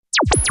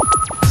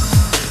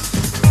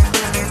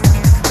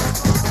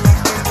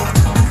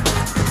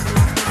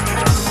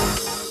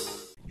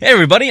Hey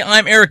everybody,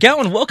 I'm Eric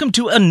Allen. Welcome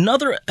to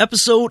another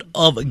episode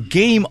of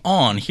Game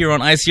On here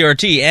on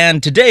ICRT.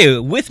 And today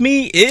with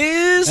me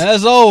is...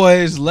 As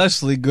always,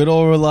 Leslie. Good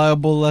old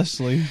reliable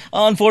Leslie.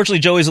 Unfortunately,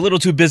 Joey's a little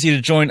too busy to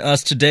join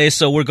us today,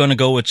 so we're going to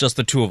go with just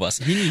the two of us.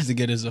 He needs to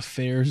get his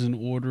affairs in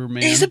order,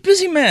 man. He's a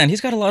busy man. He's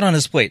got a lot on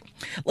his plate.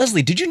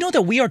 Leslie, did you know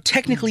that we are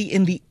technically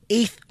in the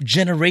 8th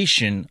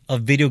generation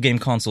of video game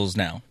consoles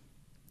now?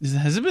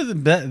 Has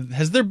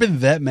there been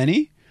that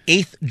many?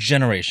 8th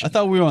generation. I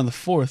thought we were on the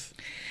 4th.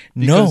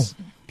 No.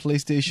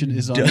 PlayStation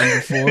is on number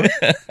 4.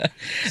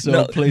 So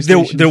No,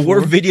 PlayStation there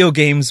were 4. video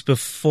games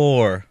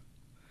before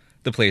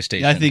the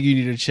PlayStation. Yeah, I think you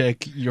need to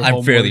check your I'm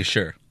homework. fairly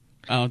sure.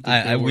 I don't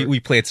think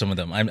We played some of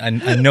them. I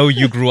know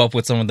you grew up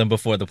with some of them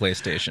before the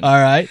PlayStation.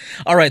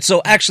 All right.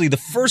 So actually, the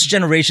first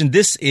generation,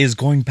 this is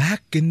going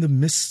back in the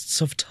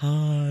mists of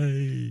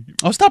time.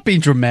 Oh, stop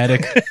being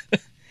dramatic.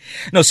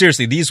 No,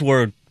 seriously, these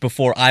were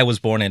before I was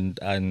born, and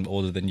I'm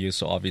older than you,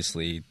 so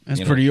obviously... That's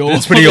pretty old.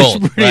 It's pretty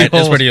old, It's pretty right? old.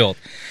 It's pretty old.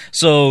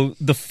 So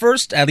the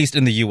first, at least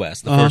in the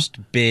U.S., the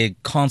first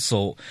big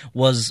console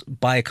was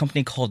by a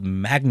company called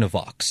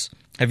Magnavox.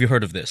 Have you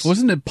heard of this?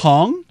 Wasn't it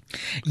Pong?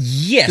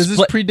 Yes. Does this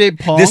but predate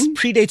Pong? This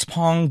predates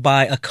Pong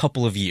by a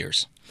couple of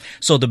years.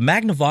 So the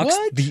Magnavox,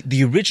 What?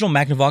 the original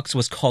Magnavox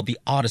was called the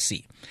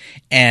Odyssey.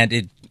 And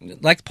it,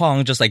 like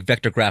Pong, just like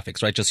vector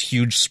graphics, right? Just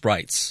huge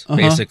sprites,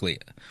 basically.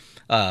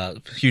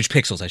 Huge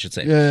pixels, I should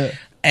say. Yeah.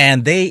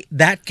 And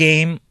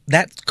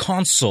that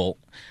console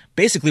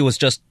basically was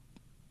just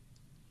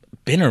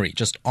binary,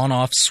 just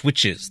on-off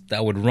switches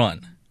that would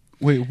run.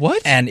 Wait,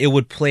 what? And it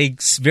would play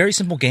very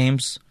simple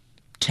games,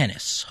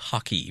 tennis,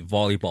 hockey,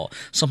 volleyball,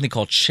 something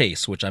called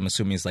chase, which I'm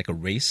assuming is like a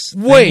race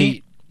thing.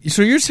 Wait,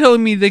 so you're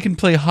telling me they can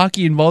play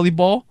hockey and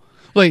volleyball?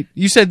 Wait,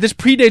 you said this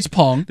predates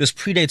Pong, This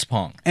predates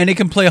Pong. and it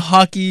can play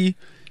hockey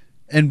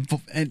and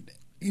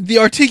the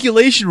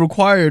articulation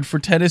required for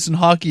tennis and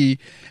hockey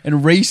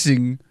and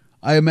racing,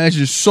 I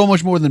imagine, is so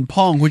much more than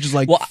Pong, which is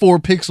like 4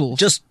 pixels.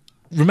 Just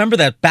remember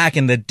that back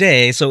in the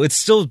day, so it's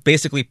still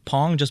basically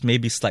Pong, just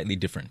maybe slightly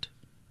different.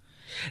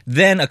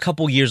 Then a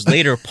couple years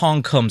later,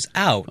 Pong comes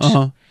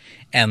out,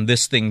 and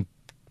this thing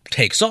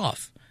takes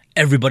off.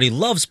 Everybody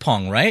loves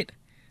Pong, right?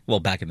 Well,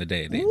 back in the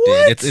day, they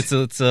did.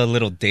 It's a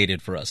little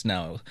dated for us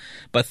now.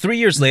 But 3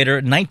 years later,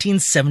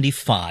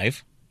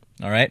 1975,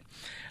 all right,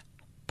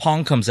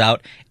 Pong comes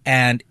out,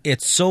 and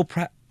it's so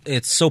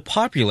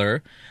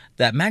popular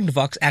that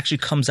Magnavox actually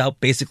comes out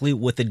basically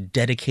with a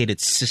dedicated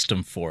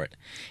system for it.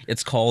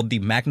 It's called the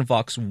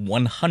Magnavox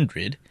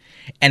 100,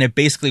 and it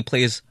basically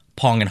plays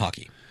Pong and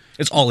hockey.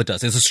 It's all it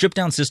does. It's a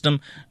stripped-down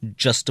system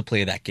just to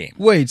play that game.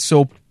 Wait,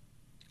 so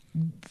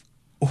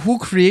who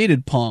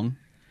created Pong?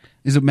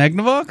 Is it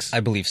Magnavox? I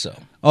believe so.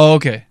 Oh,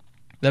 okay.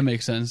 That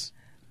makes sense.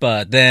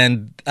 But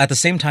then, at the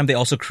same time, they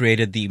also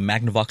created the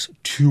Magnavox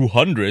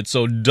 200,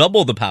 so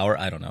double the power.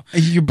 I don't know.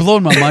 You're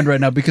blowing my mind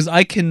right now because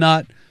I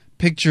cannot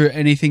picture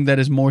anything that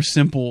is more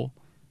simple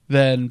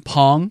than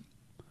Pong.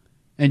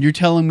 And you're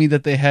telling me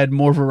that they had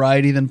more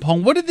variety than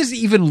Pong. What did this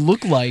even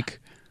look like?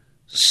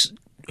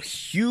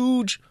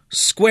 Huge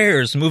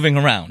squares moving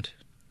around.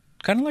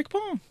 Kind of like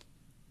Pong.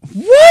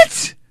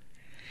 What?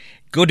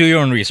 Go do your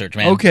own research,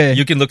 man. Okay.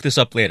 You can look this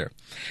up later.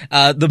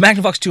 The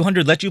Magnavox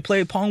 200 let you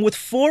play Pong with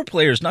 4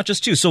 players, not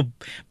just 2. So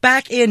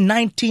back in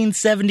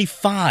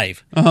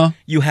 1975,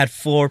 you had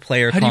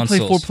 4-player How consoles. do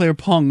you play 4-player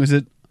Pong? Is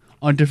it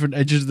on different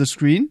edges of the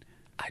screen?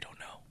 I don't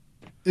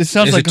know. It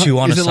sounds Is like it 2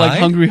 on a is it like side?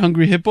 Hungry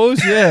Hungry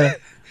Hippos? Yeah.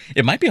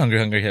 It might be Hungry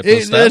Hungry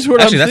Hippos. That's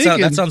what Actually, I'm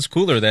thinking. That sounds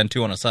cooler than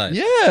 2 on a side.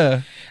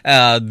 Yeah.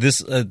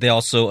 They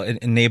also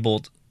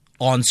enabled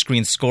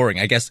on-screen scoring.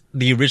 I guess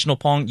the original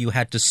Pong, you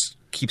had to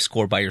keep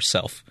score by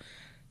yourself.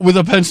 With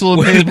a pencil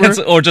and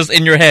paper? Or just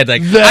in your head.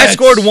 Like, I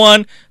scored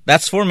 1.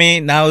 That's for me.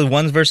 Now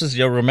 1 versus,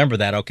 you'll remember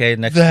that, okay?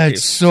 Next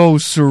That's so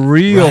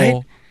surreal.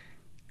 Right?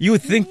 You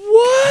would think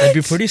What? that'd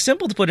be pretty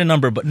simple to put a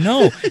number, but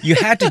no. You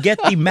had to get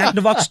the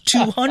Magnavox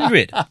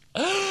 200.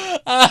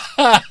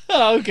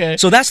 Okay.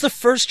 So that's the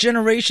first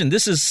generation.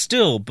 This is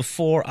still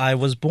before I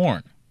was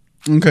born.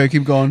 Okay,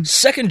 keep going.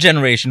 Second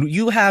generation,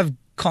 you have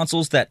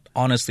consoles that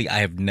honestly I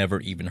have never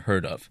even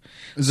heard of.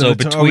 Are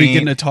we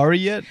getting Atari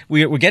yet?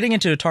 We're getting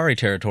into Atari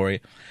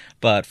territory,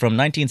 but from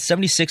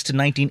 1976 to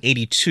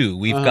 1982,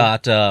 we've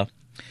got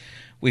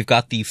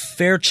the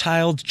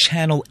Fairchild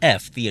Channel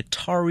F, the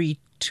Atari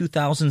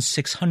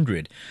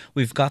 2600.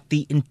 We've got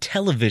the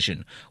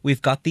Intellivision.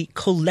 We've got the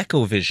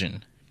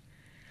ColecoVision.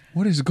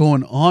 What is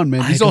going on,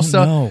 man? I don't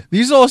know.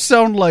 These all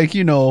sound like,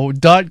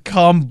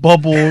 .com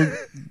bubble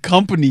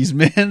companies,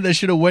 man, that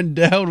should have went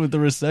down with the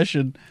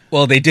recession.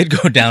 Well, they did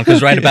go down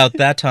because right about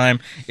that time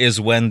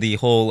is when the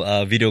whole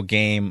video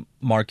game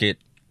market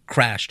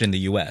crashed in the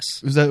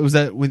U.S. Was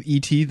that with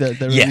E.T.? That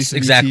Yes, released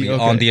exactly. E.T.?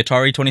 Okay. On the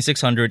Atari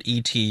 2600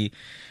 ET,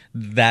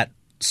 that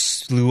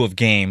slew of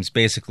games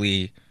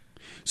basically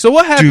So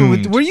what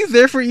happened? Doomed. Were you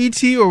there for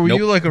ET, or were Nope.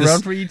 you like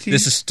around for ET?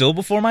 This is still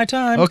before my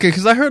time. Okay,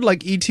 because I heard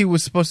like ET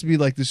was supposed to be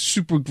like this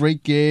super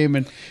great game,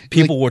 and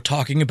People were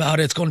talking about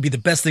it. It's going to be the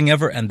best thing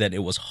ever, and then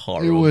it was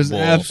horrible. It was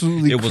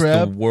absolutely It was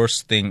crap. the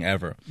worst thing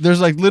ever. there's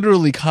like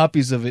literally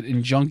copies of it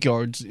in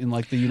junkyards in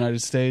like the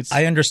United States.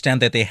 I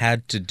understand that they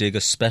had to dig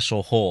a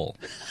special hole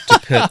to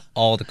put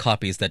all the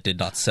copies that did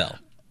not sell.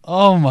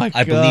 Oh my god!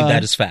 I believe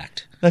that is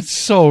fact. That's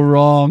so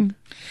wrong.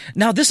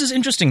 Now, this is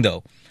interesting,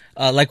 though.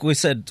 Like we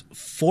said,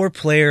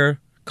 4-player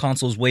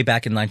consoles way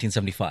back in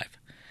 1975,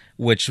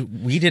 which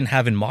we didn't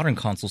have in modern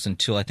consoles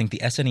until I think the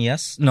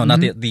SNES. No, not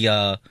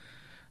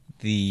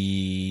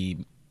the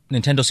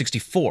Nintendo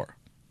 64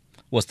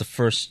 was the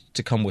first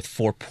to come with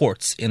 4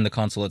 ports in the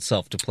console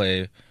itself to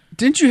play.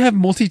 Didn't you have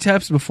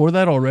multi-taps before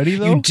that already,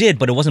 though? You did,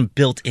 but it wasn't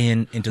built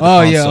into the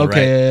Oh console, yeah, okay,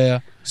 right? yeah.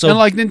 So- and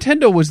like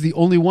Nintendo was the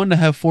only one to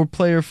have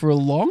 4-player for a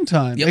long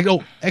time. Yep. Like,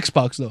 oh,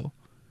 Xbox though.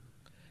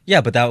 Yeah,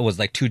 but that was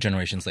like 2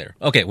 generations later.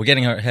 Okay, we're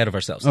getting ahead of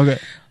ourselves. Okay.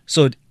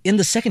 So in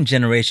the second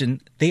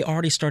generation, they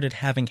already started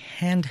having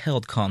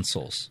handheld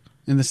consoles.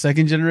 In the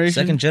second generation.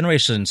 Second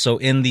generation, so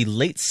in the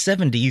late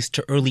 70s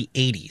to early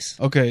 80s.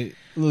 Okay.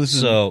 Listen,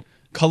 So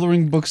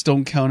coloring books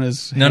don't count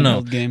as no,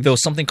 handheld games. there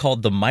was something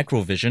called the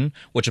Microvision,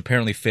 which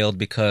apparently failed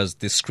because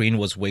the screen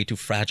was way too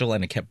fragile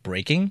and it kept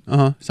breaking.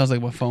 Sounds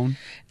like my phone.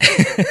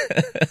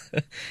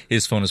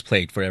 His phone is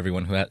plagued for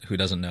everyone who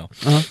doesn't know.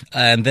 Uh-huh.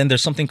 And then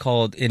there's something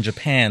called, in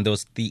Japan, there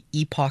was the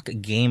Epoch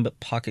Game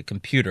Pocket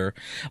Computer,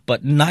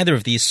 but neither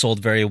of these sold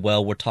very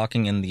well. We're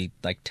talking in the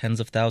like tens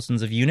of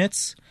thousands of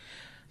units.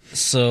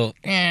 So,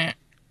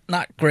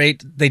 not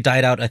great. They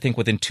died out, I think,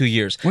 within 2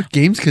 years. What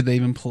games could they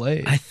even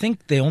play? I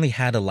think they only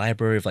had a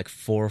library of like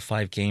 4 or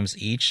 5 games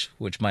each,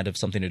 which might have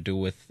something to do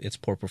with its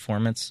poor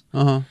performance.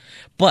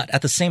 But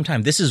at the same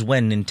time, this is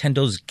when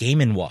Nintendo's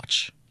Game &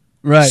 Watch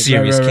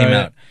series came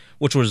out,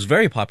 which was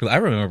very popular. I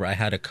remember I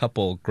had a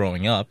couple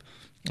growing up.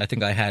 I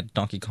think I had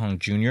Donkey Kong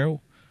Jr.,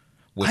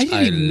 which I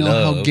didn't even know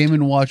how loved. Game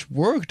 & Watch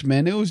worked,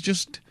 man. It was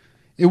just...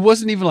 It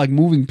wasn't even like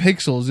moving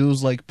pixels. It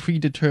was like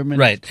predetermined.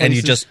 Right, and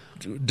you places.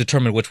 just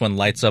determine which one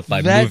lights up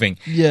by That- moving.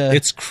 yeah.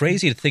 It's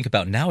crazy to think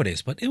about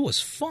nowadays, but it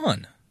was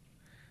fun.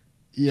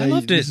 Yeah, I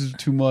loved this it. is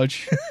too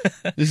much.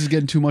 This is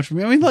getting too much for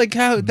me. I mean, like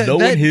how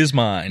Knowing his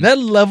mind. that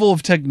level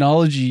of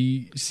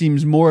technology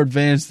seems more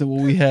advanced than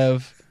what we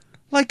have.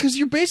 Like, because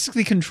you're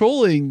basically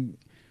controlling,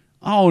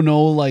 I don't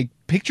know, like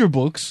picture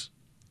books.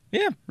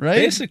 Yeah, Right?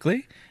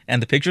 basically.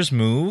 And the pictures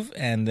move,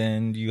 and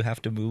then you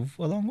have to move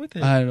along with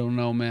it. I don't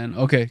know, man.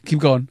 Okay, keep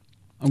going.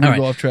 I'm gonna All right.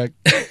 go off track.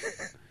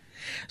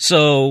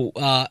 So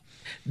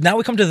now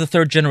we come to the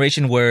third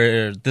generation,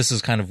 where this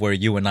is kind of where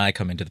you and I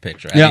come into the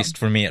picture, at Yeah. least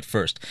for me at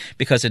first.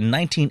 Because in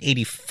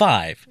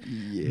 1985,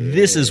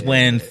 this is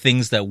when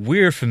things that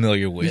we're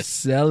familiar with,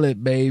 Sell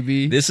it,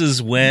 baby. this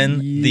is when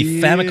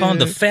the Famicom,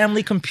 the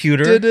family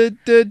computer,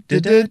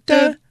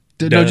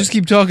 No, just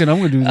keep talking. I'm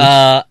gonna do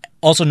this.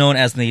 also known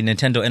as the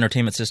Nintendo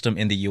Entertainment System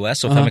in the U.S.,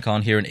 so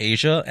Famicom here in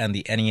Asia, and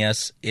the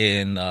NES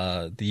in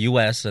the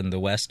U.S. and the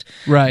West.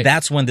 Right.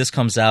 That's when this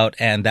comes out,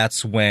 and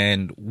that's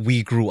when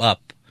we grew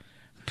up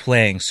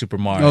playing Super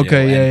Mario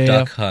Okay, and yeah.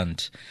 Duck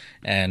Hunt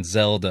and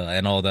Zelda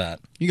and all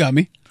that. You got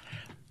me.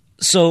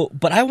 So,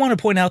 but I want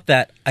to point out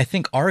that I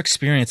think our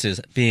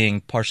experiences being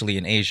partially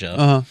in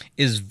Asia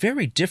is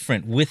very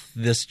different with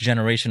this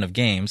generation of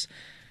games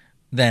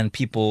than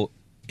people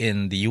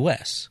in the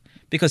U.S.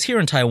 Because here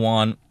in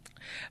Taiwan,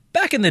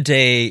 back in the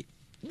day,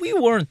 we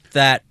weren't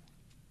that,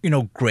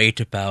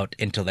 great about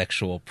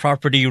intellectual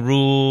property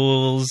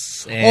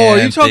rules. And Oh,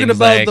 are you talking things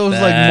about those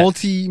that.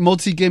 like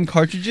multi game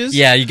cartridges?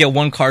 Yeah, you get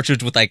one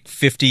cartridge with like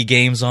 50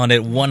 games on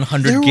it,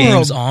 100 There were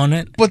games on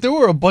it. But there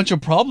were a bunch of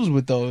problems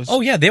with those.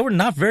 Oh yeah, they were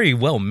not very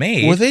well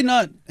made. Were they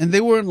not? And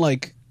they weren't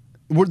like.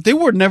 They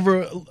were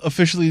never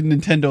officially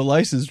Nintendo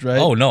licensed, right?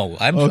 Oh no,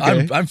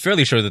 Okay. I'm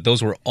fairly sure that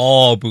those were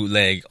all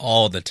bootleg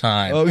all the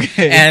time.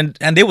 Okay. and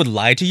they would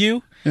lie to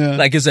you. Yeah.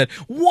 Like, is that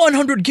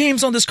 100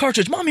 games on this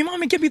cartridge? Mommy,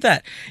 give me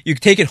that. You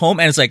take it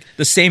home and it's like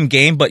the same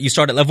game, but you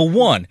start at level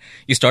 1.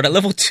 You start at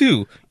level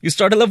 2. You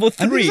start at level I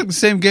think 3. it's like the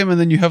same game, and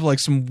then you have like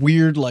some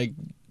weird like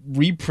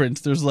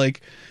reprints. There's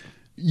like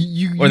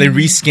Or they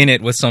reskin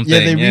it with something. Yeah,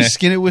 they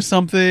reskin it with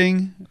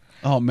something.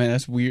 Oh man,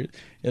 that's weird.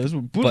 Yeah, those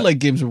bootleg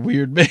games are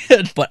weird, man.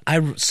 But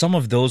some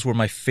of those were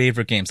my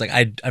favorite games. Like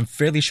I'm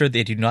fairly sure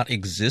they do not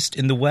exist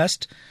in the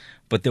West,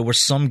 but there were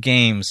some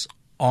games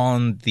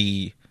on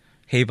the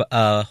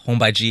Home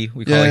by G,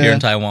 we call it here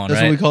in Taiwan,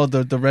 That's right? what we call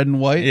it, the red and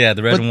white. Yeah,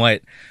 the red and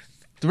white.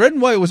 The red and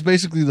white was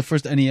basically the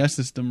first NES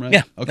system, right?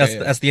 Yeah, Okay.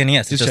 that's the NES.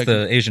 It's Just just checking.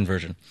 the Asian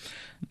version.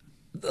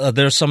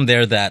 There's some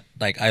there that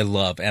like I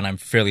love, and I'm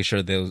fairly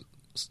sure those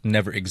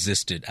never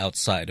existed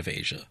outside of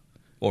Asia,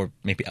 or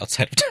maybe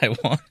outside of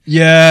Taiwan.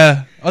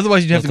 Yeah.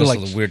 Otherwise, you'd have to go Those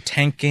like are the weird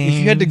tank games. if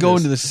you had to go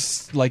into the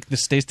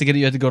states to get it,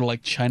 you had to go to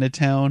like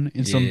Chinatown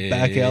in some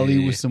back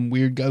alley with some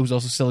weird guy who's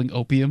also selling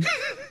opium.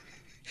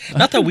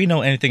 Not that we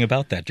know anything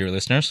about that, dear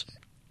listeners.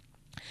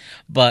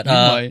 But You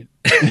might.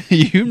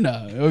 You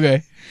know.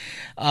 Okay.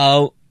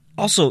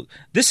 also,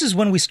 this is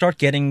when we start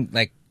getting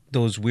like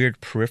those weird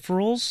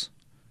peripherals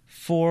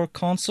for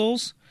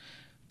consoles.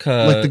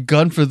 Like the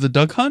gun for the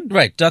Duck Hunt?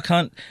 Right, Duck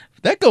Hunt.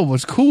 That gun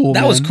was cool,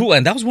 That man. was cool,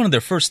 and that was one of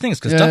their first things,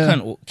 because Yeah, Duck yeah.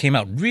 Hunt came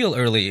out real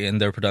early in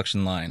their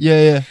production line.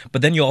 Yeah.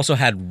 But then you also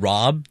had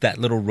Rob, that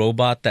little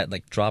robot that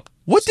like dropped.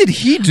 What did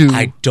he do?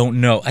 I don't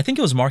know. I think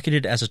it was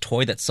marketed as a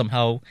toy that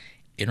somehow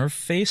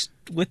interfaced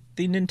with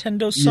the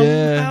Nintendo somehow.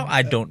 Yeah.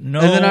 I don't know.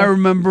 And then I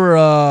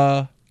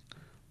remember,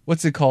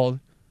 what's it called?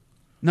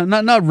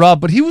 Not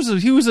Rob, but he was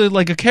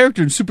like a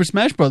character in Super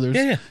Smash Brothers.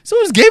 Yeah. So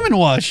was Game &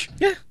 Watch.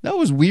 Yeah. That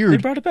was They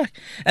weird. brought it back.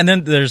 And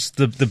then there's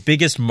the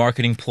biggest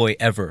marketing ploy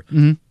ever,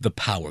 Mm-hmm. the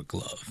Power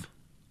Glove.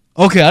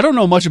 Okay, I don't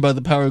know much about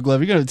the Power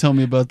Glove. You got to tell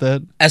me about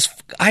that.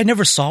 I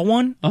never saw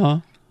one.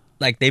 Uh-huh.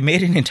 Like, they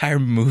made an entire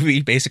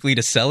movie basically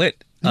to sell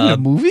it. Isn't it a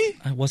movie?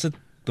 Was it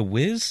The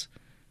Wiz?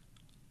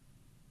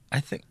 I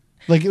think.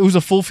 Like, it was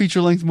a full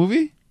feature-length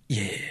movie?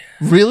 Yeah.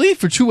 Really?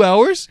 For 2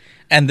 hours?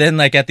 And then,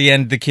 like, at the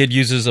end, the kid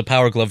uses a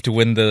Power Glove to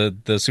win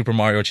the Super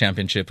Mario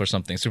Championship or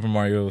something. Super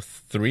Mario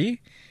 3?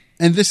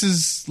 And this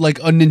is like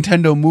a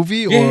Nintendo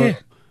movie? Or Yeah.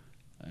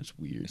 That's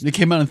weird. It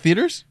came out in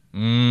theaters?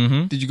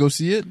 Mm-hmm. Did you go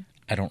see it?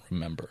 I don't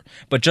remember.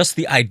 But just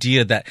the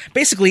idea that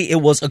basically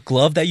it was a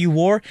glove that you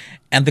wore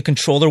and the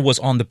controller was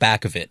on the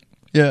back of it.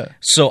 Yeah.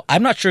 So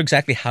I'm not sure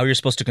exactly how you're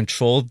supposed to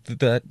control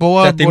that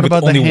But thing what with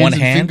about only the hands one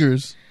and hand.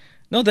 fingers?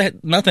 No,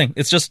 nothing.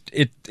 It's just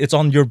it's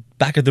on your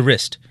back of the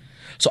wrist.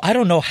 So I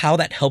don't know how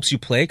that helps you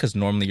play, because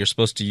normally you're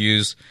supposed to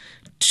use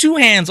 2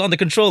 hands on the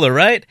controller,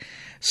 right?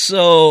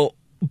 So,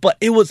 but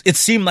it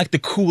seemed like the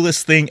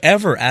coolest thing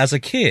ever as a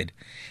kid.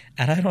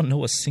 And I don't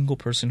know a single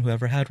person who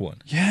ever had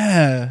one.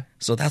 Yeah.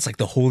 So that's like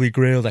the holy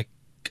grail. Like,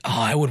 oh,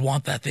 I would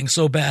want that thing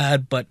so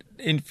bad. But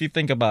if you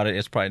think about it,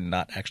 it's probably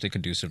not actually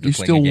conducive to You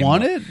playing still a game.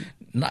 want it?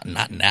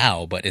 Not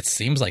now, but it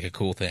seems like a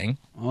cool thing.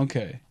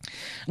 Okay.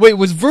 Wait,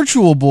 was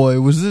Virtual Boy,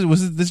 was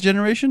it this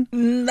generation?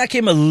 That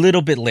came a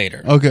little bit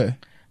later. Okay.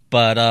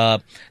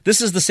 But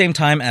this is the same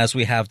time as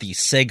we have the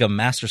Sega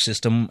Master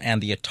System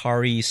and the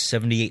Atari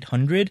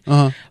 7800,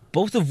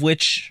 both of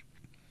which,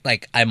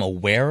 like, I'm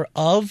aware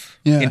of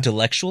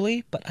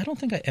intellectually, but I don't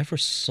think I ever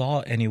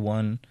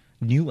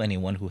knew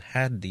anyone who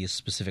had these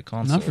specific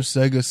consoles. Not for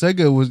Sega.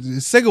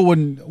 Sega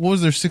wouldn't. What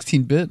was their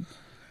 16-bit?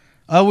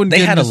 I wouldn't. They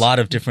get had a this- lot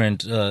of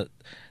different.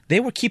 They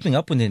were keeping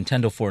up with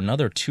Nintendo for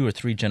another 2 or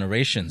 3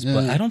 generations,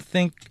 but I don't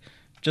think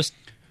just.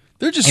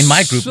 They're just in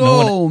my group,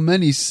 so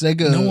many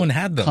Sega. no one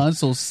had them.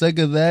 Consoles.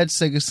 Sega that.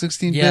 Sega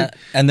 16-bit. Yeah,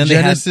 and then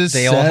Genesis,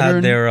 they all had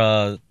Saturn. their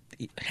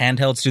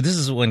handhelds too. This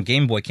is when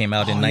Game Boy came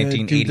out in Oh, yeah,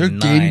 1989.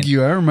 Their Game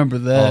Gear. I remember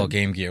that. Oh,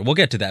 Game Gear. We'll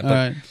get to that. But All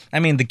right.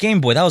 I mean, the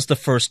Game Boy, that was the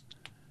first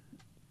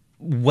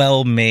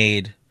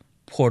well-made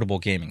portable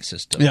gaming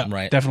system, Yeah,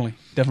 right? definitely.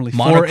 4A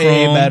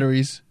Monochrome.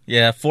 batteries.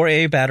 Yeah,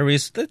 4A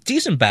batteries,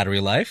 decent battery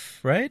life,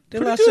 right?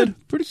 It lasted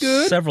Pretty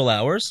good. several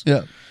hours.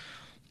 Yeah.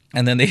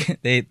 And then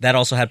they that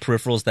also had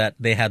peripherals that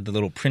they had the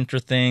little printer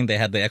thing, they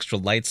had the extra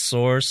light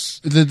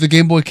source. The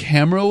Game Boy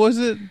camera, was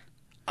it?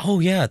 Oh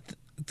yeah,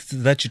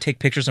 that you take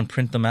pictures and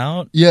print them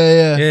out.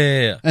 Yeah.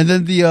 Yeah. And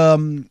then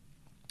the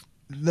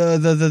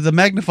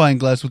magnifying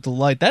glass with the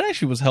light, that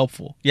actually was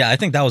helpful. Yeah, I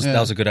think that was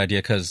Yeah. a good idea,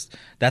 because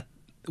that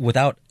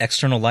without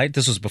external light,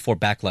 this was before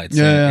backlights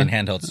Yeah, in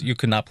yeah. handhelds. You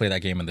could not play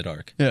that game in the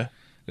dark. Yeah.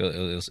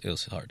 It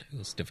was hard. It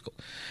was difficult.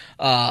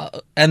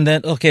 And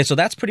then, okay, so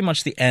that's pretty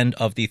much the end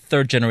of the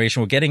 3rd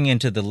generation. We're getting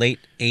into the late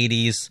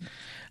 80s.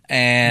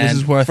 And This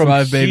is where I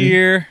thrive,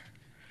 baby.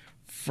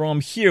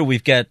 From here,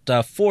 we've got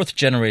 4th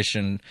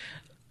generation.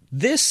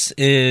 This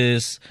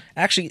is...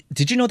 Actually,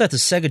 did you know that the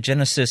Sega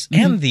Genesis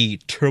and the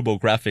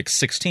TurboGrafx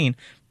 16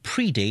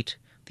 predate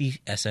the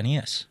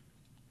SNES?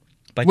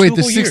 By Wait, 2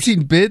 the whole years.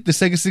 16-bit? The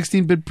Sega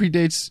 16-bit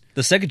predates...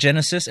 The Sega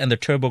Genesis and the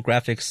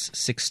TurboGrafx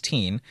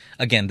 16.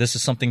 Again, this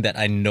is something that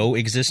I know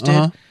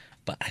existed,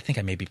 but I think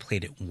I maybe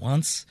played it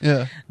once.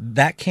 Yeah.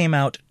 That came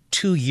out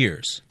 2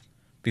 years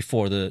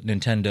before the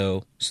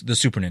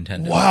Super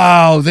Nintendo.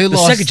 Wow, they The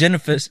lost...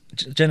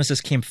 Sega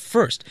Genesis came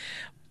first.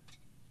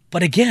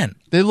 But again,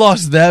 They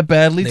lost that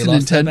badly they to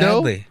lost that Nintendo?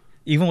 badly,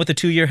 even with a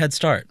 2-year head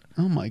start.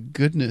 Oh my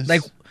goodness.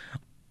 Like,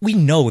 we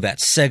know that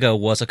Sega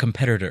was a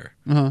competitor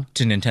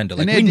to Nintendo.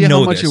 Like, Any we idea know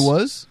how much this. it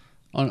was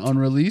on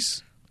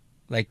release?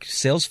 Like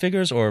sales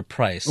figures or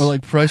price? Or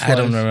like price-wise? I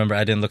don't remember.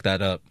 I didn't look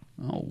that up.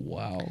 Oh,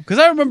 wow. Because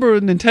I remember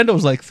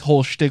Nintendo's like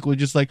whole shtick was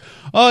just like,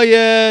 oh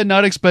yeah,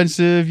 not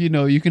expensive,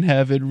 you can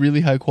have it,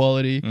 really high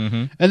quality.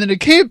 Mm-hmm. And then it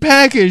came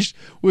packaged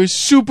with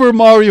Super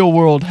Mario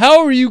World.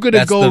 How are you going to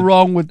That's go the-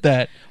 wrong with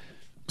that?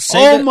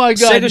 Sega, Oh my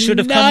god, Sega should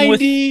have come with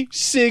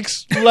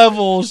 96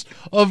 levels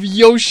of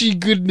Yoshi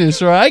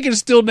goodness, right? I can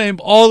still name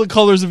all the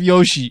colors of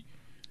Yoshi.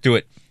 do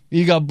it.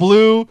 You got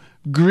blue,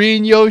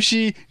 green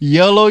Yoshi,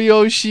 yellow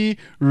Yoshi,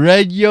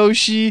 red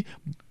Yoshi.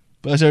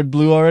 I said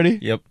blue already?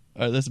 Yep.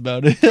 All right, that's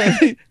about it.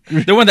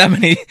 There weren't that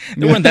many.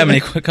 There weren't that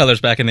many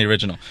colors back in the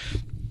original.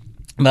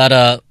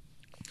 But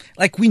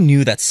like, we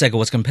knew that Sega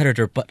was a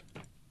competitor, but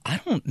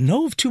I don't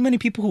know of too many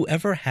people who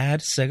ever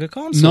had Sega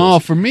consoles. No,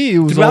 for me, it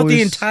was throughout always,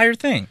 the entire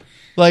thing.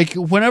 like,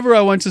 whenever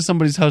I went to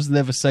somebody's house and they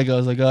have a Sega, I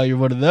was like, oh, you're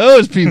one of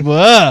those people,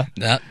 huh?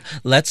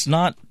 Let's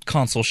not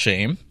console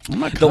shame. I'm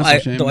not Though console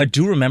shaming. though I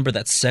do remember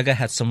that Sega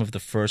had some of the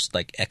first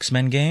like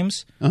X-Men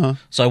games.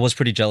 So I was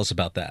pretty jealous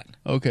about that.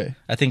 Okay.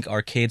 I think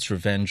Arcade's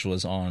Revenge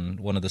was on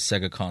one of the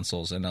Sega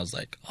consoles, and I was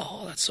like,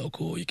 "Oh, that's so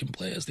cool! You can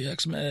play as the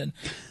X-Men."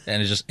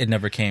 And it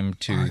never came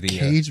to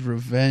Arcade's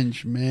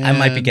Revenge, man. I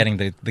might be getting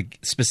the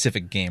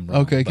specific game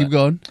wrong. Okay, keep but-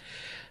 going.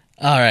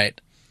 All right.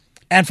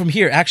 And from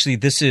here, actually,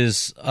 this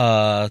is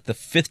the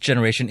fifth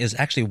generation is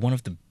actually one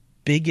of the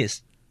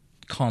biggest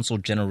console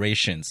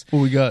generations. What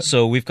we got?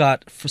 So we've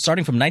got,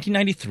 starting from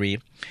 1993,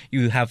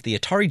 you have the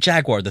Atari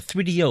Jaguar, the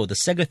 3DO, the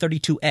Sega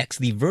 32X,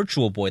 the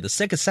Virtual Boy, the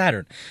Sega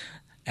Saturn,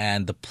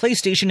 and the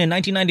PlayStation in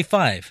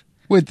 1995.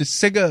 Wait, the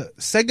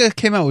Sega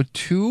came out with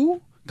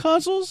 2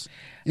 consoles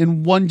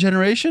in one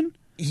generation?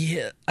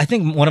 Yeah, I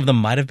think one of them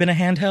might have been a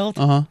handheld.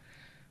 Uh-huh.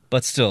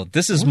 But still,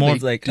 this is What are more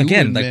they like doing,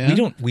 again, like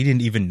man? we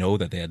didn't even know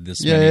that they had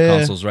this Yeah, many yeah, yeah.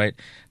 consoles, right?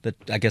 That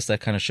I guess that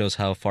kind of shows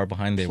how far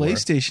behind they were.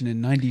 PlayStation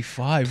in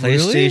 95, really?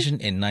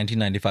 PlayStation in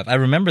 1995. I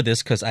remember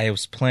this because I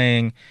was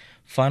playing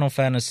Final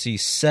Fantasy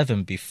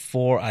VII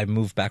before I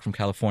moved back from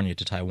California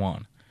to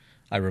Taiwan.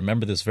 I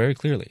remember this very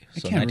clearly.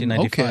 So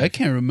 1995. Okay, I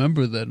can't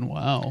remember then.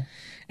 Wow.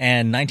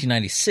 And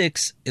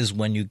 1996 is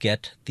when you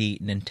get the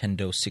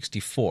Nintendo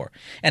 64.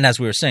 And as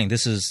we were saying,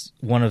 this is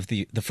one of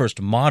the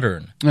first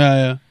modern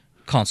Yeah.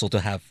 console to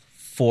have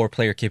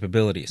 4-player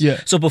capabilities. Yeah.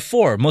 So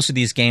before, most of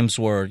these games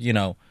were,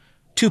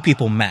 2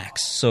 people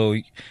max. So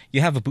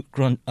you have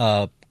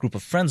a group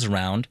of friends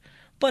around,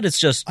 but it's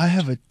just I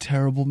have a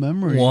terrible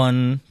memory.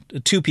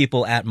 2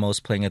 people at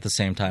most playing at the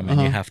same time, and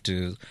you have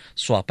to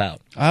swap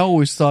out. I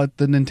always thought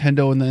the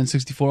Nintendo and the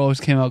N64 always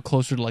came out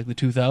closer to like the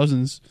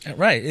 2000s.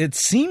 Right. It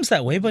seems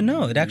that way, but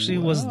no, it actually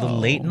was the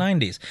late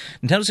 90s.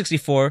 Nintendo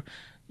 64,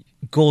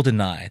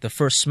 GoldenEye, the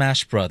first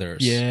Smash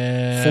Brothers.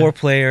 Yeah.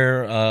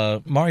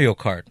 4-player Mario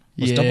Kart.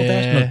 Was Double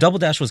Dash? Yeah. No, Double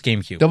Dash was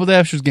GameCube. Double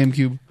Dash was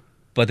GameCube.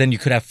 But then you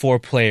could have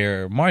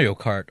 4-player Mario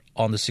Kart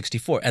on the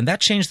 64, and that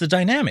changed the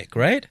dynamic,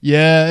 right?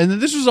 Yeah, and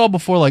this was all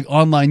before like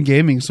online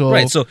gaming, so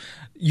Right. So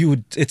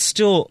it's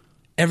still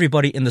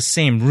everybody in the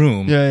same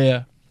room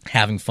yeah.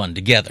 having fun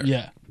together.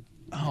 Yeah.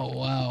 Oh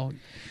wow.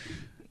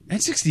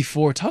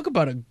 N64, talk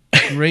about a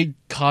great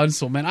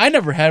console, man. I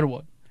never had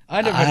one.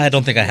 I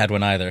don't think I had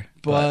one either.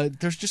 But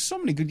there's just so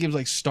many good games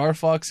like Star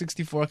Fox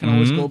 64. I can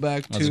always go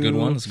back to. That's a good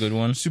one. That's a good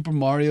one. Super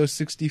Mario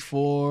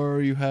 64.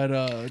 You had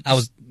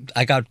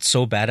I got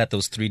so bad at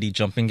those 3D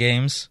jumping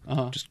games,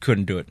 just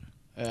couldn't do it.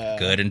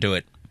 Couldn't do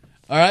it.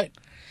 All right.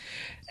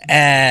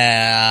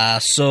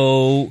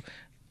 So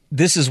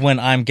this is when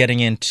I'm getting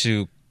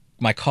into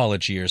my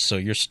college years. So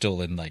you're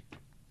still in like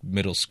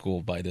middle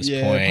school by this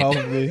point.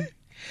 Probably.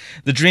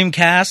 The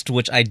Dreamcast,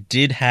 which I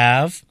did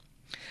have,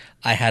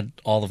 I had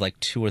all of like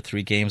 2 or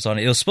 3 games on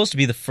it. It was supposed to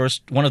be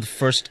one of the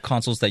first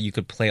consoles that you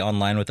could play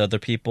online with other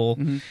people.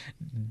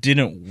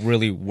 Didn't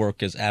really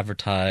work as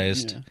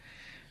advertised. Yeah.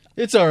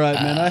 It's all right,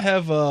 man. I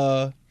have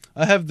the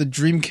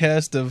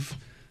Dreamcast of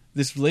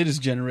this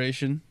latest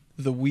generation,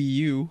 the Wii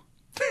U.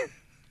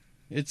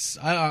 It's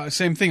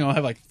same thing. I'll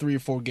have like 3 or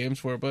 4 games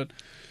for it, but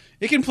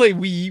it can play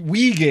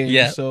Wii games.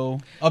 Yeah.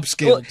 So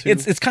upscale Well, too.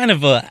 it's kind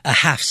of a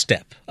half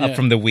step up Yeah.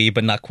 from the Wii,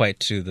 but not quite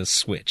to the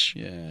Switch.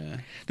 yeah.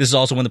 This is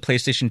also when the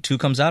PlayStation 2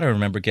 comes out. I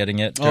remember getting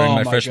it during Oh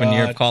my my freshman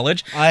year God. of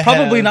college. I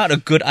Probably have- not a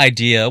good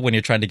idea when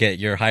you're trying to get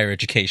your higher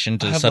education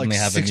to I have suddenly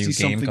like have a new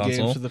 60 game something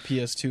console. games for the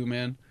PS2,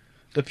 man.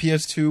 The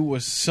PS2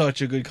 was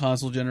such a good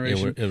console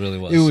generation. It really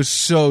was. It was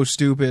so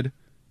stupid.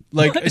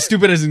 Like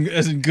stupid as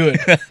in good.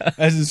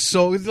 As in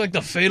so it's like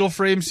the Fatal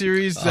Frame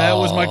series, that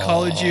was my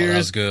college years. That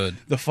was good.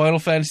 The Final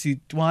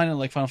Fantasy I didn't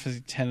like Final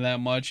Fantasy X that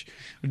much.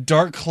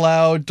 Dark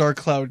Cloud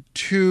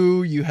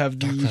 2, you have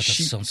the That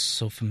sounds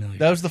so familiar.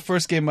 that was the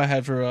first game I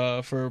had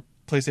for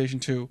PlayStation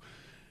 2.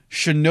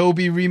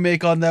 Shinobi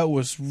remake on that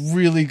was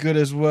really good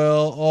as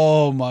well.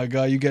 Oh my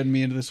god, you getting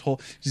me into this whole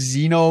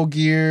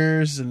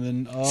Xenogears and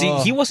then See,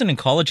 he wasn't in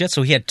college yet,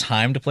 so he had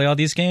time to play all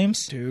these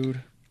games.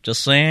 dude,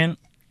 Just saying.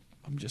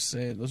 I'm just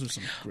saying those are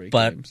some great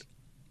But- games.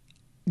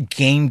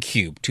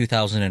 GameCube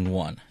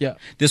 2001. Yeah.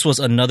 This was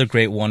another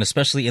great one,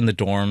 especially in the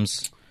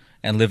dorms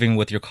and living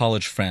with your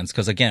college friends.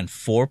 Because again,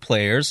 4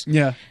 players,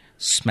 Yeah.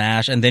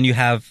 Smash, and then you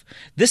have.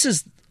 This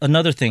is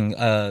another thing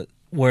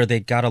where they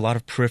got a lot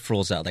of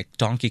peripherals out, like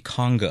Donkey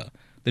Konga,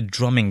 the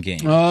drumming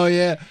game. Oh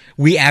yeah.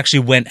 We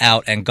actually went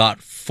out and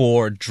got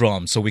 4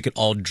 drums so we could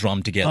all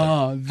drum together.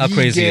 How The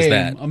crazy is game-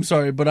 that? I'm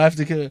sorry, but I have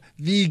to get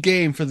the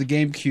game for the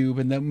GameCube,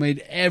 and that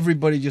made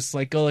everybody just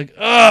like go like,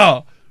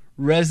 oh,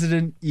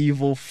 Resident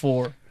Evil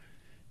 4,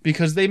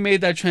 because they made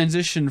that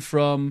transition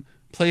from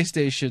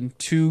PlayStation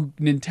to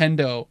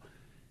Nintendo,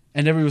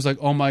 and everybody was like,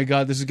 oh my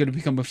god, this is going to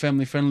become a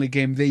family-friendly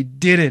game. They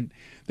didn't.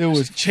 There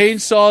was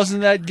chainsaws in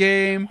that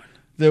game.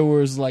 There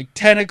was like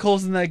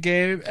tentacles in that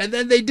game, and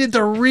then they did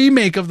the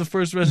remake of the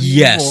first Resident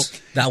Yes,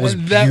 Evil. that was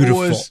and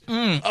beautiful.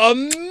 That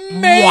was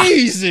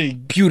amazing.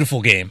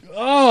 Beautiful game.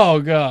 Oh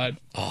god.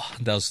 Oh,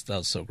 that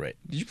was so great.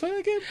 Did you play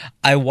that game?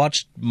 I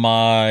watched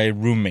my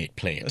roommate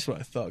play it. That's what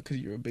I thought, because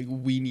you're a big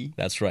weenie.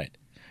 That's right.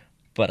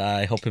 But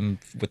I help him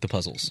with the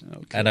puzzles.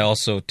 Okay. And I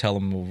also tell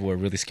him where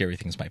really scary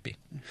things might be.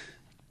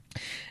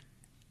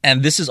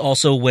 And this is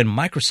also when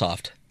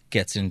Microsoft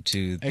gets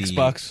into the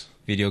Xbox.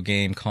 video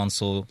game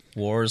console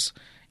wars,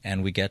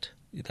 and we get,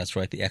 that's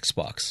right, the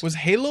Xbox. Was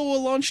Halo a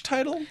launch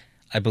title?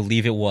 I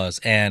believe it was.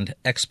 And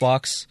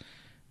Xbox,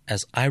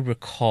 as I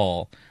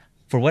recall,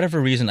 for whatever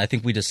reason, I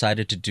think we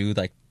decided to do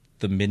like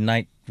the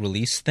midnight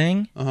release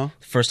thing.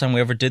 First time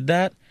we ever did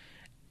that.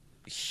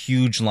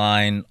 Huge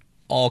line,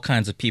 all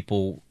kinds of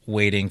people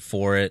waiting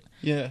for it.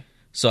 Yeah.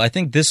 So I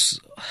think this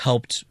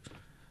helped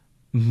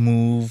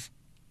move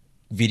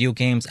video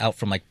games out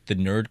from like the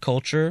nerd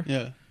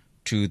culture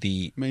to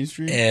the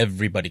mainstream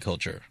everybody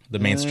culture. The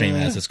mainstream,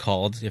 as it's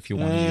called, if you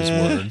want to use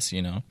words,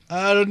 you know.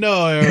 I don't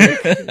know,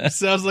 Eric.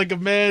 Sounds like a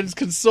man's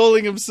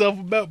consoling himself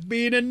about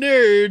being a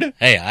nerd.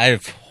 Hey, I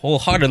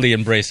wholeheartedly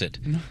embrace it.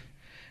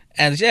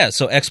 And yeah,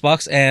 so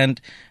Xbox and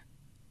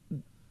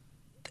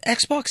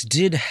Xbox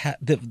did have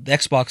the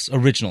Xbox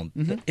original.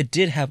 It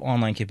did have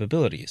online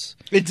capabilities.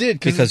 It did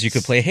because you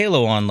could play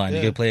Halo online.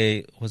 You could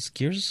play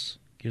Gears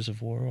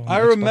of War on I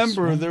Xbox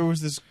remember One? there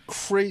was this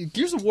crazy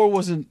Gears of War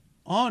wasn't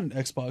on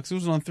Xbox. It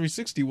was on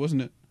 360,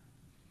 wasn't it?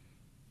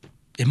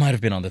 It might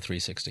have been on the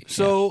 360.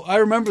 So I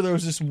remember there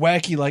was this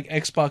wacky like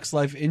Xbox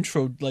Live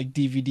intro like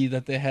DVD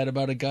that they had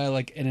about a guy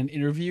like in an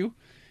interview,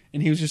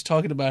 and he was just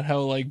talking about how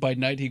like by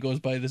night he goes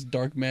by this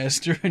Dark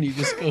Master and he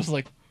just goes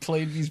like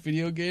playing these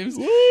video games.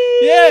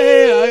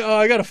 Yeah.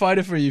 I gotta find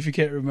it for you if you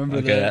can't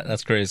remember that.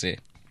 That's crazy.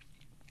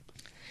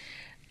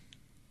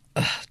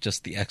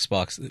 Just the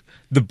Xbox,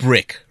 the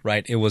brick,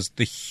 right? It was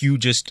the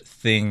hugest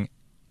thing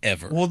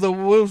ever. Well, what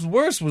was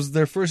worse was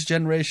their first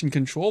generation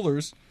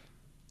controllers.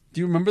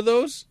 Do you remember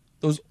those?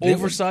 Those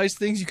oversized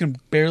things you can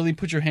barely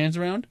put your hands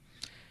around?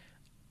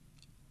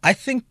 I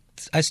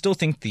still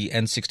think the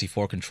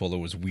N64 controller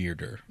was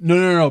weirder.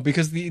 No,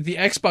 because the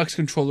Xbox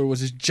controller was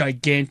just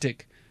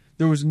gigantic.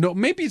 There was no...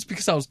 Maybe it's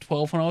because I was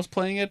 12 when I was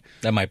playing it.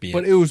 That might be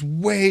but it was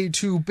way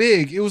too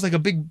big. It was like a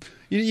big...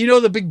 You know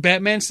the big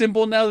Batman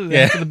symbol now that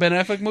after the Ben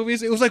Affleck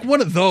movies? It was like one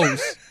of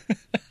those.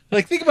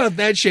 Like, think about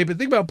that shape and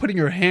think about putting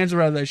your hands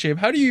around that shape.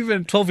 How do you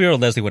even...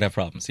 12-year-old Leslie would have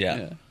problems,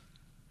 yeah.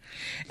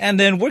 And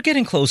then we're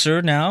getting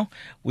closer now.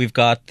 We've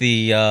got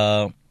the...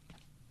 Oh,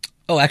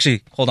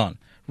 actually, hold on.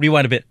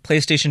 Rewind a bit.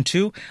 PlayStation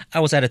 2,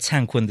 I was at a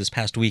Cancun this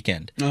past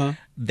weekend.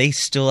 They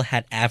still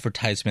had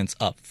advertisements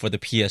up for the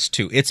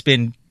PS2. It's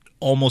been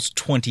almost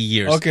 20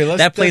 years. Okay,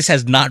 that place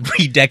has not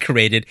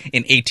redecorated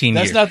in 18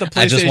 years. That's not the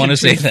PlayStation I just want to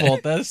say that.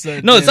 fault. That's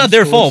no, it's not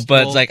their fault,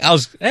 but it's like,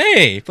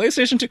 hey,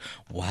 PlayStation 2.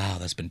 Wow,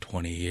 that's been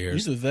 20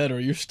 years. Either that or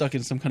you're stuck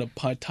in some kind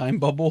of time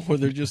bubble where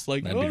they're just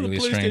like, That'd be really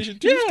the PlayStation strange.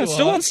 2 it's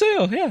still on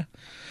sale,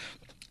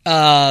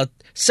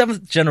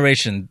 seventh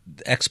generation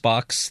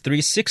Xbox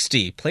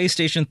 360,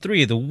 PlayStation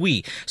 3, the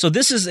Wii. So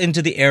this is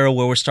into the era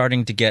where we're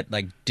starting to get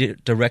like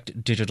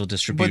direct digital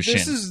distribution. But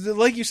this is,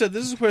 like you said,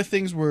 this is where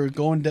things were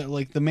going down,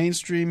 like the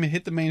mainstream,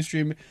 hit the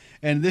mainstream,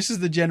 and this is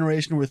the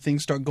generation where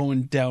things start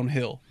going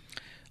downhill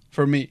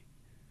for me.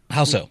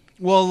 How so?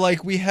 Well, like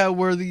you have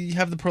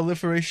the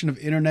proliferation of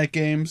internet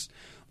games,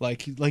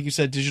 like you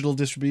said, digital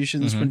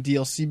distribution. This is when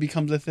DLC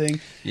becomes a thing.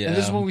 Yeah. And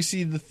this is when we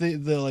see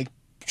the like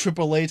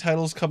AAA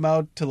titles come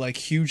out to like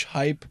huge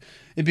hype.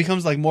 It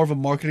becomes like more of a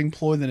marketing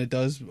ploy than it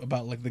does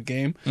about like the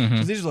game.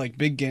 So these are like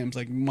big games,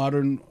 like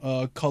modern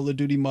Call of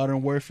Duty,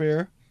 Modern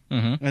Warfare,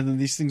 and then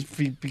these things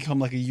become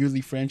like a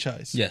yearly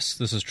franchise. Yes,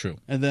 this is true.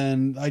 And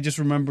then I just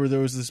remember there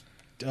was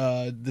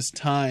this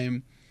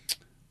time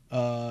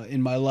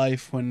in my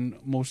life when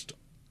most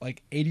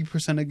like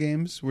 80% of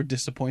games were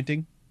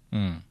disappointing.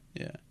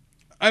 Yeah,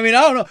 I mean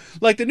I don't know.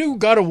 Like the new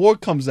God of War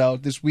comes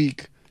out this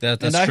week,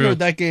 that's and I true. heard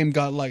that game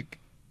got like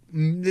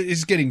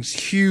is getting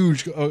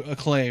huge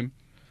acclaim.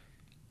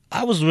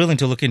 I was willing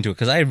to look into it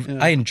because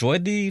I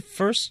enjoyed the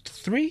first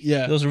three.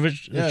 Yeah, those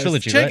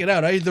trilogy. Check right? it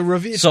out. The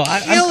review. So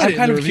I'm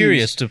kind of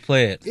curious to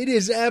play it. It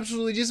is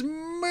absolutely just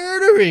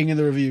murdering in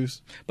the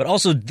reviews. But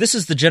also, this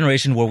is the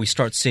generation where we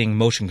start seeing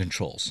motion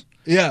controls.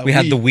 Yeah, we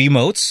have the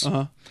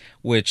Wiimotes,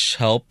 which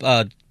help,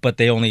 but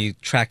they only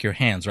track your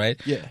hands, right?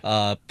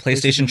 Yeah.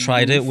 PlayStation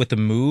tried it with the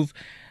Move.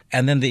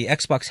 And then the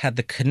Xbox had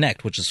the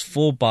Kinect, which is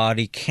full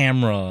body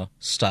camera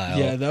style.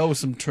 Yeah, that was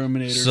some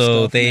Terminator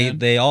so stuff, man.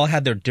 they all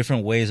had their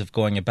different ways of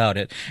going about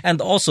it. And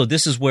also,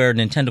 this is where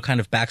Nintendo kind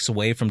of backs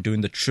away from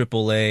doing the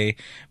AAA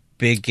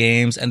big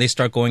games, and they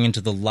start going into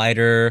the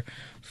lighter,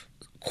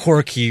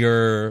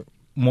 quirkier,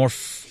 more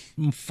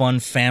fun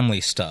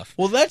family stuff.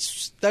 Well,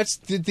 that's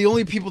the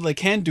only people that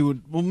can do it.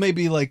 Well,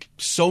 maybe like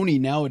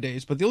Sony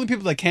nowadays, but the only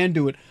people that can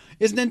do it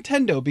is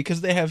Nintendo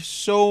because they have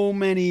so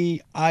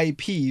many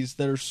IPs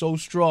that are so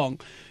strong.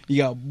 You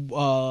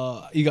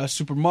got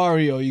Super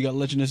Mario, you got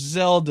Legend of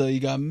Zelda, you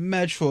got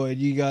Metroid,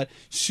 you got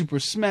Super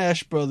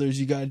Smash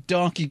Brothers, you got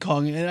Donkey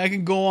Kong, and I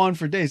can go on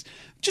for days.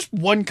 Just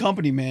one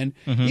company, man.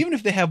 Even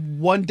if they have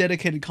one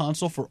dedicated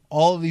console for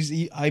all of these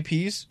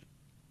IPs,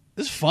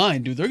 it's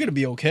fine, dude. They're gonna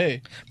be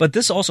okay. But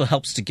this also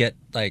helps to get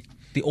like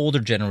the older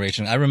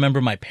generation. I remember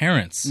my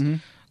parents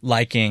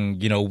liking,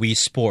 Wii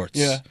Sports.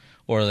 Yeah.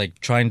 Or like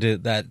trying to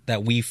that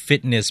Wii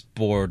Fitness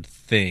board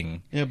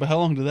thing. Yeah, but how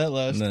long did that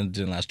last? And it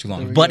didn't last too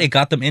long. But it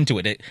got them into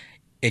it.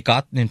 It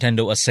got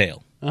Nintendo a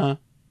sale.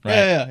 right?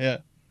 Yeah.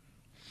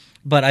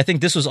 But I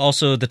think this was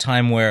also the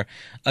time where,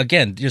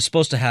 again, you're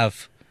supposed to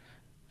have,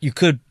 you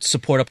could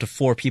support up to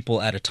 4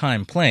 people at a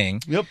time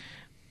playing. Yep.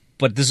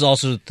 But this is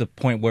also the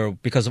point where,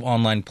 because of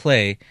online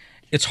play,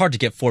 it's hard to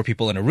get 4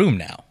 people in a room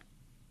now.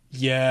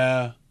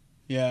 Yeah.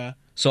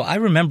 So I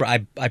remember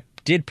I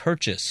did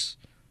purchase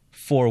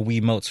 4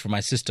 Wiimotes for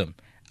my system.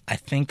 I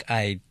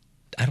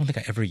don't think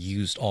I ever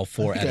used all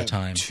 4 at a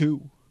time.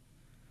 2.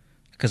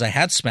 Because I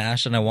had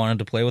Smash and I wanted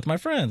to play with my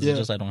friends. Yeah. It's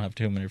just I don't have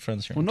too many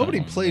friends here. Well,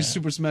 nobody plays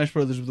Super Smash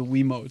Brothers with the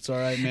Wiimotes, all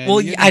right, man.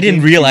 Well, I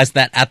didn't realize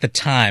that at the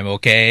time.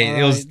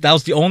 Okay, All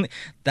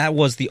that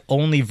was the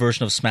only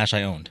version of Smash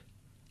I owned.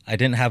 I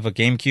didn't have a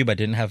GameCube. I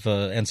didn't have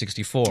a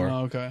N64.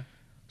 Oh, okay.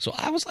 So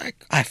I was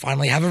like, I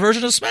finally have a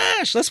version of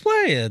Smash. Let's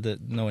play.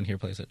 No one here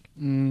plays it.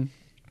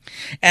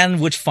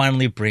 And which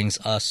finally brings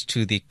us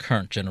to the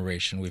current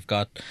generation. We've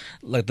got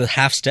like the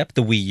half step,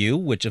 the Wii U,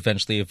 which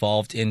eventually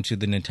evolved into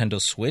the Nintendo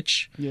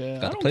Switch. Yeah,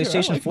 We've got the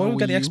PlayStation 4. We've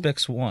got the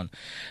Xbox One.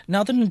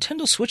 Now the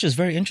Nintendo Switch is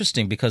very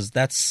interesting because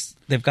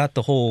they've got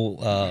the whole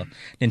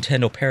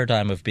Nintendo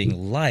paradigm of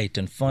being light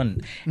and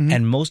fun,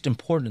 and most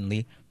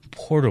importantly,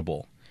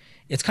 portable.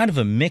 It's kind of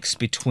a mix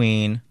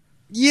between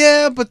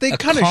but they a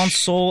kind of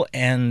console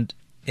and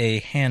a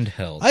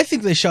handheld. I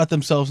think they shot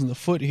themselves in the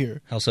foot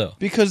here. How so?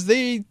 Because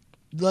they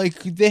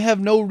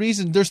have no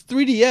reason. There's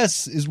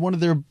 3DS is one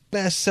of their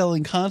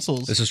best-selling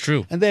consoles. This is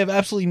true. And they have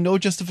absolutely no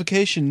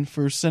justification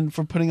for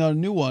putting out a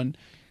new one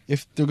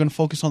if they're going to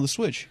focus on the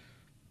Switch.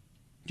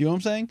 Do you know what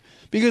I'm saying?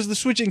 Because the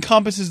Switch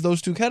encompasses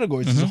those 2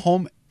 categories. It's a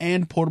home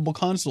and portable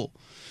console.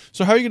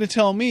 So how are you going to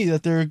tell me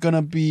that they're going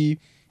to be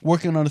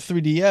working on a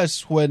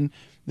 3DS when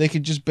they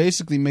could just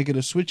basically make it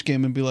a Switch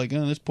game and be like,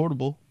 oh, that's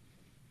portable?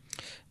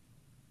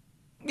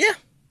 Yeah.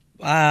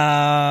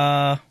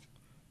 I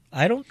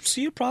don't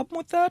see a problem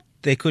with that.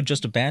 They could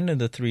just abandon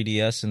the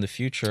 3DS in the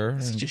future.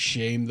 It's just a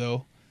shame,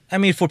 though. I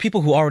mean, for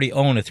people who already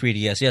own a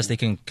 3DS, yes, they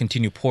can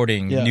continue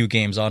porting new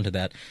games onto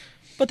that.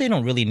 But they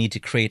don't really need to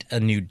create a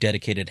new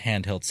dedicated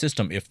handheld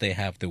system if they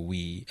have the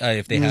Wii,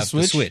 if they have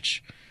the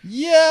Switch.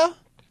 Yeah.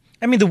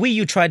 I mean, the Wii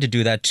U tried to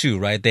do that too,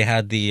 right? They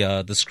had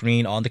the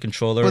screen on the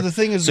controller. But the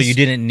thing is, so you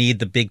didn't need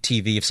the big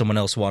TV. If someone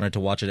else wanted to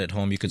watch it at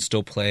home, you could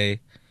still play.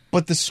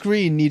 But the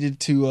screen needed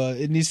to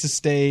it needs to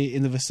stay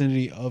in the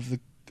vicinity of the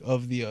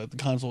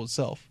console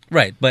itself.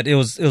 Right, but it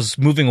was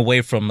moving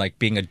away from like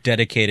being a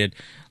dedicated.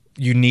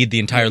 You need the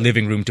entire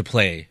living room to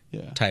play.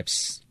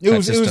 Types. It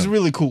was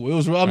really cool. It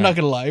was. I'm not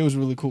gonna lie. It was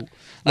really cool.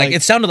 Like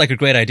it sounded like a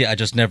great idea. I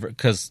just never,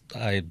 because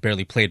I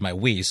barely played my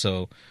Wii,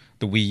 so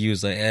the Wii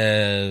U's like,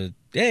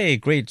 hey,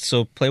 great.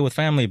 So play with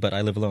family, but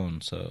I live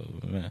alone. So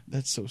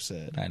that's so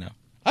sad. I know.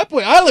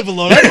 I live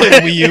alone. I play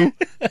the Wii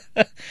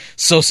U.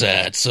 So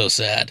sad. So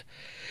sad.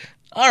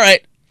 All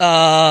right.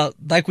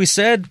 Like we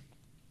said,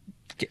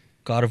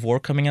 God of War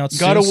coming out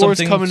soon. God of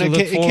War's coming.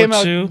 It came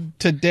out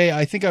today.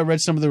 I think I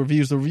read some of the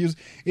reviews. The reviews,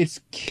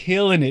 it's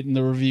killing it in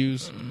the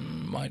reviews.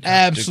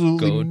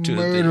 Absolutely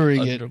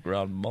murdering it.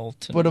 Underground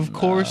Molten. But of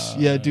course,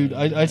 yeah, dude,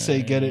 I'd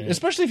say get it.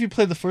 Especially if you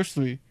play the first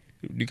 3.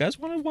 Do you guys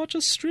want to watch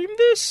us stream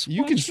this?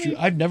 You can stream.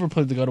 I've never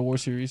played the God of War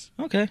series.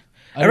 Okay.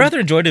 I rather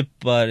enjoyed it,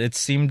 but it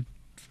seemed...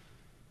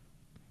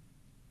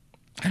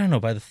 I don't know,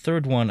 by the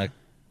 3rd one, I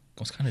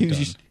was kind of done.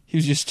 He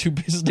was just too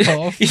pissed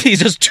off. He's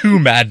just too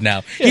mad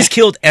now. Yeah. He's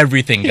killed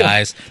everything,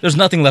 guys. There's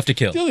nothing left to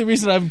kill. The only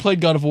reason I haven't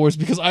played God of War is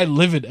because I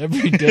live it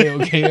every day,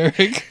 okay,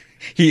 Eric?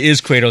 He is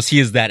Kratos. He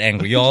is that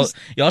angry. Y'all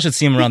should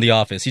see him around the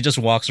office. He just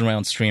walks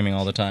around streaming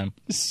all the time.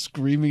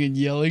 Screaming and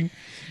yelling,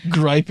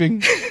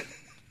 griping.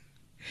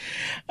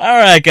 All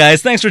right,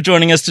 guys. Thanks for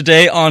joining us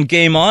today on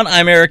Game On.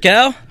 I'm Eric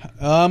Au.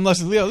 I'm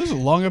Leslie Leo. This is a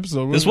long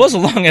episode. This was a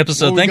long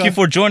episode. Thank you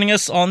for joining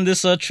us on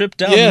this trip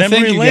down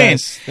memory lane.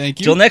 Guys. Thank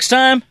you. Till next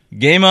time,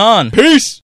 Game On. Peace.